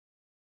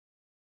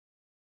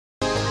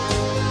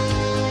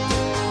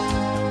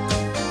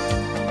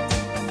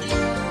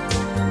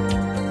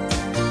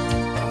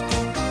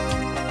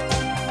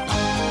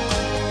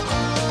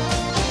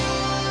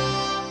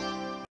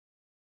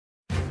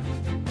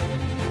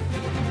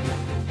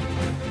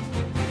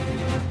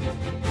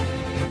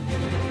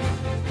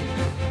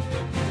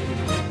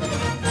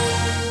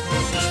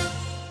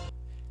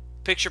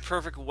Picture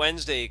perfect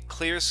Wednesday,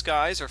 clear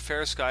skies or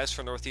fair skies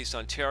for northeast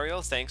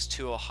Ontario thanks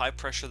to a high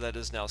pressure that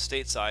is now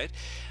stateside.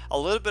 A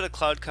little bit of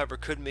cloud cover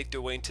could make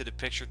their way into the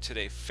picture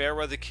today. Fair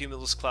weather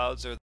cumulus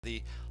clouds are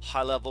the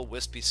high level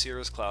wispy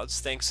cirrus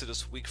clouds thanks to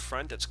this weak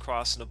front that's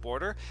crossing the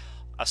border,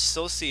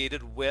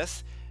 associated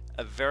with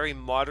a very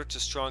moderate to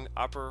strong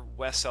upper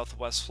west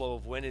southwest flow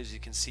of wind, as you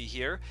can see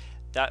here.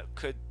 That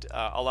could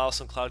allow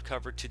some cloud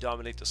cover to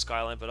dominate the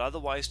skyline, but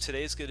otherwise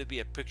today is going to be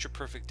a picture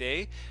perfect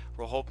day.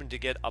 We're hoping to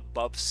get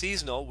above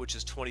seasonal, which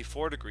is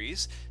 24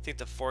 degrees. I think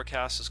the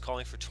forecast is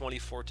calling for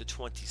 24 to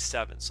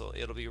 27, so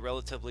it'll be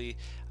relatively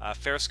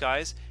fair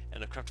skies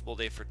and a comfortable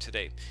day for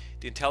today.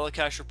 The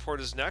IntelliCache report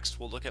is next.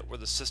 We'll look at where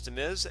the system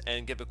is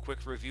and give a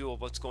quick review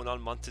of what's going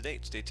on month to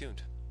date. Stay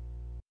tuned.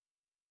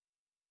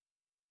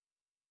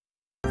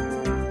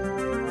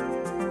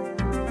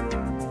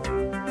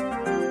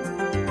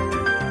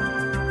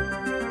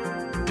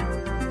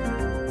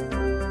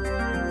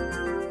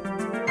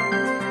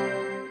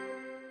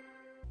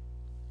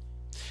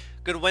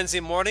 Good Wednesday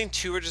morning.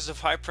 2 ridges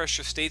of high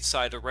pressure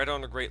stateside are right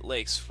on the Great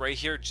Lakes, right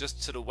here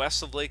just to the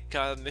west of Lake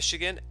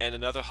Michigan, and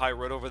another high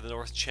right over the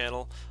North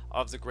Channel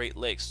of the Great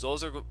Lakes.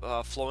 Those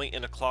are flowing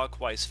in a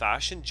clockwise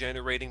fashion,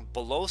 generating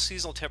below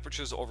seasonal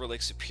temperatures over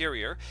Lake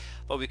Superior.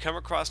 But we come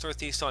across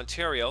northeast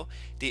Ontario,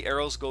 the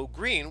arrows go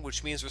green,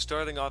 which means we're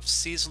starting off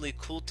seasonally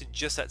cool to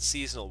just at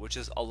seasonal, which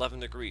is 11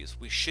 degrees.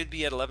 We should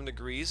be at 11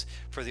 degrees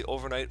for the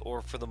overnight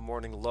or for the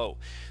morning low.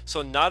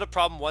 So not a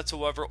problem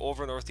whatsoever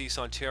over northeast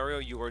Ontario.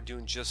 You are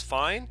doing just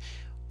fine.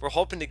 We're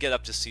hoping to get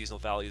up to seasonal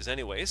values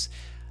anyways.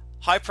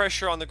 High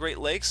pressure on the Great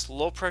Lakes,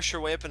 low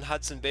pressure way up in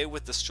Hudson Bay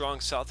with the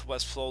strong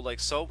southwest flow like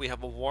so. We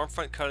have a warm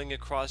front cutting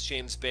across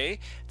James Bay.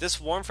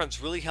 This warm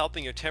front's really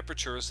helping your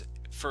temperatures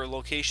for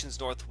locations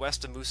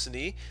northwest of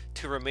Moosonee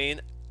to remain,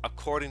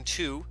 according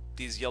to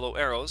these yellow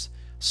arrows,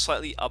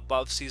 slightly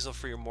above seasonal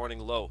for your morning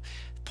low.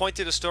 Point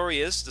to the story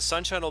is the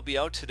sunshine will be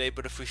out today,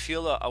 but if we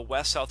feel a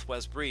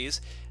west-southwest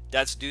breeze,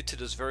 that's due to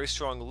this very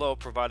strong low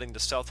providing the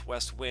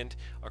southwest wind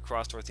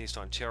across northeast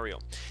Ontario.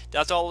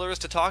 That's all there is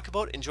to talk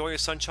about. Enjoy your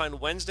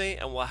Sunshine Wednesday,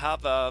 and we'll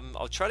have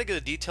I'll try to get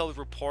a detailed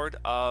report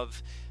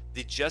of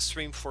the jet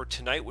stream for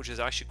tonight, which is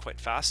actually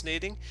quite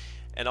fascinating.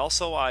 And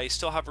also I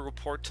still have a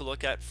report to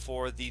look at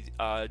for the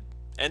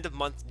end of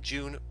month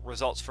June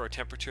results for our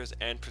temperatures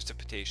and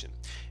precipitation.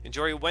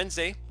 Enjoy your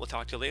Wednesday. We'll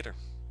talk to you later.